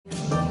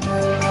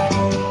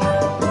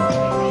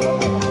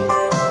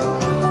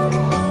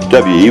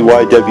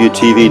WEYW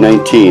TV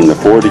 19, the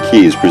Florida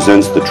Keys,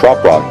 presents the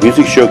Trop Rock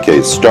Music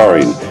Showcase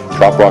starring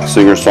Trop Rock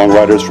Singer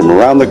songwriters from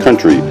around the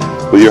country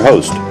with your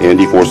host,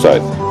 Andy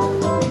Forsyth.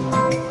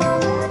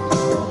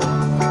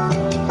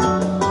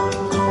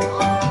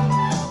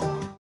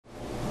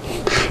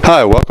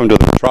 Hi, welcome to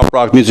the Trop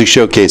Rock Music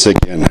Showcase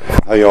again.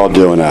 How you all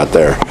doing out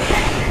there?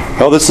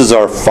 Well, this is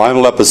our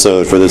final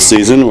episode for this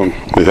season.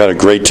 We've had a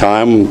great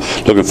time.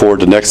 Looking forward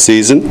to next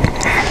season.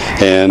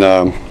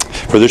 And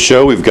for this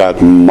show, we've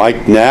got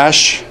Mike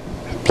Nash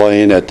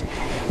playing at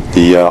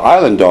the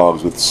Island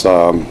Dogs with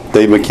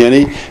Dave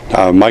McKinney.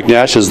 Mike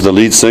Nash is the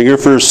lead singer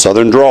for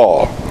Southern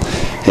Drawl.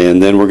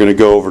 And then we're going to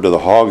go over to the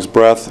Hog's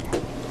Breath,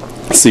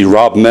 see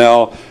Rob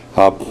Mell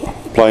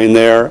playing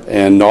there.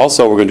 And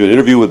also we're going to do an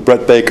interview with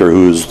Brett Baker,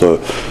 who's the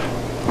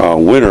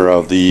winner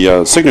of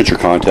the signature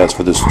contest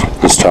for this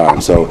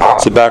time. So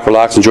sit back,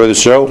 relax, enjoy the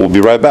show. We'll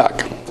be right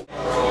back.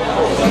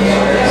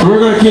 So we're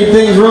going to keep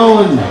things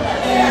rolling.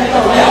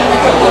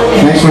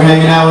 Thanks for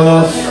hanging out with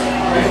us.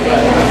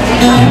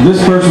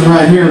 This person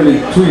right here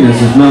between us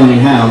is Melanie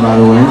Howe, by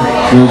the way.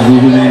 Those of you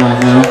who may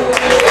not know.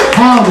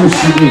 How does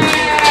she do?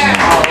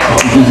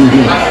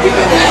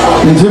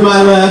 And to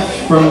my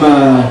left, from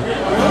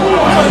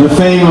the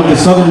fame of the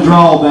Southern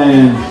Drawl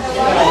Band.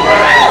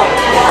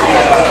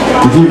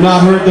 If you've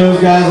not heard those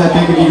guys, I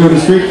think if you go to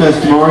Street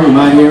Fest tomorrow, you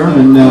might hear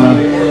them.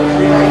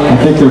 And I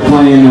think they're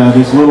playing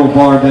this little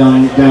bar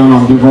down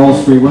on Duval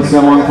Street. What's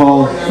that one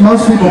called?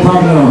 Most people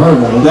probably don't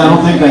heard of it. I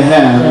don't think they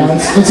have.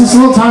 Yeah, it's this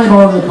little tiny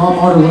bar they call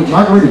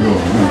Margaritaville.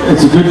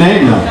 It's a good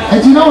name, though.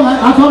 And you know,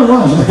 I thought it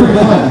was. It's pretty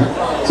clever.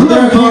 So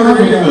they're in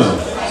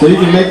Margaritaville. So you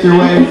can make your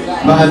way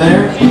by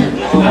there.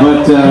 But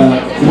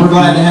we're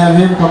glad to have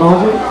him come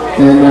over.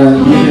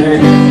 And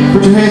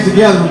put your hands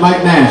together with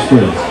Mike Nash,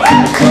 please.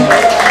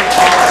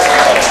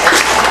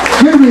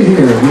 Good to be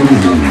here.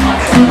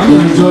 I'm going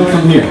to enjoy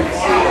from here.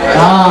 I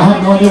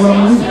have no idea what I'm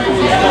going to do.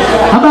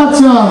 How about,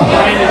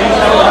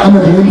 I'm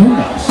going to do it here.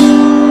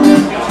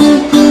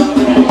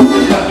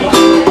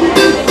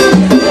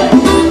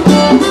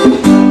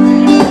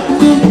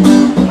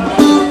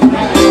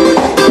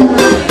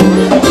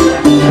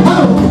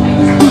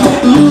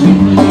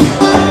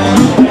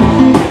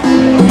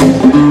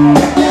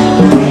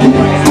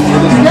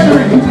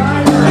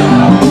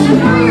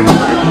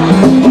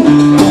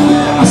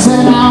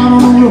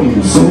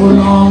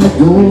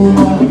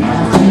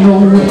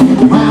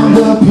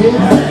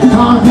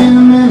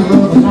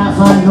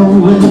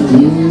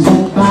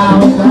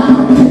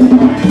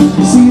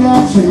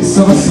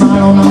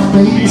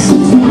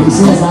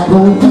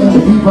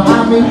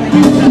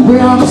 We're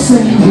on the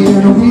same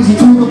here, no reason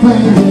to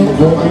complain here.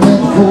 For I let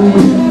the cold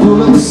wind pull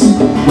up the sea.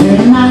 Where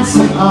the nights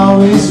are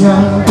always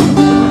young,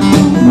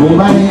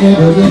 nobody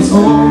ever gets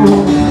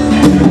old.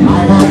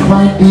 Might not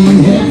quite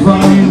be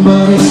heaven,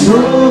 but it's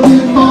sure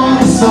good for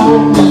the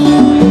soul.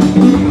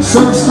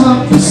 Searched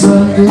up, the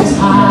sun gets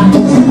high.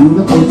 It's a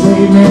beautiful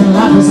day, man,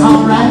 life is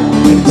alright.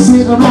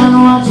 Sit around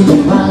watching the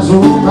clouds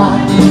roll by.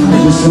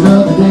 Just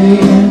another day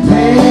in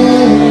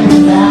paradise.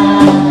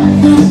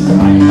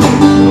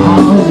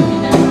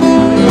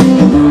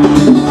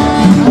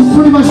 That's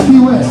pretty much Key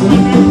West, isn't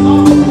it?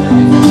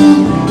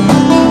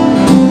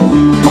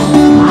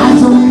 I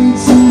don't need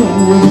to know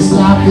where this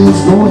life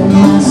is going.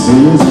 My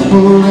sails are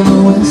full and the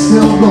wind's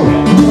still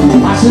blowing.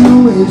 Watching the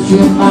waves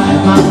drift by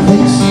at my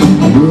face.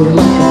 I really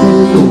like the way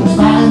it goes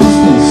by in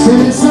space.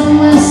 Sitting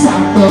somewhere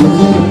south of a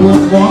little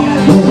boardwalk,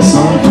 where the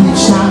sun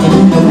keeps shining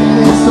in the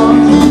red storm.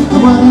 I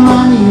wonder I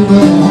need, but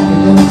I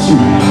haven't done it too.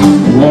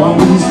 Warm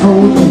breeze,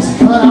 cold things,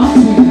 cut off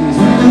trees.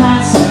 When the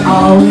nights are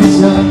always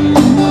young,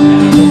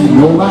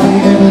 nobody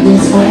ever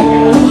gets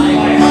old.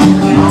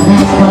 Might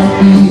not quite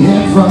be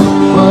heaven,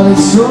 but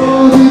it's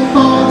sure good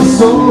for the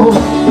soul.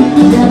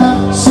 Get up,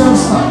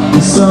 surf's up,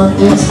 the sun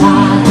gets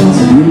high. It's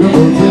a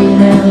beautiful day,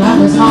 man,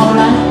 life is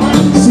alright.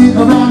 Sit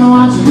around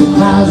watching the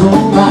clouds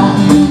roll by.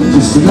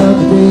 Just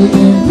another day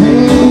in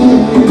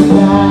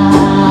paradise.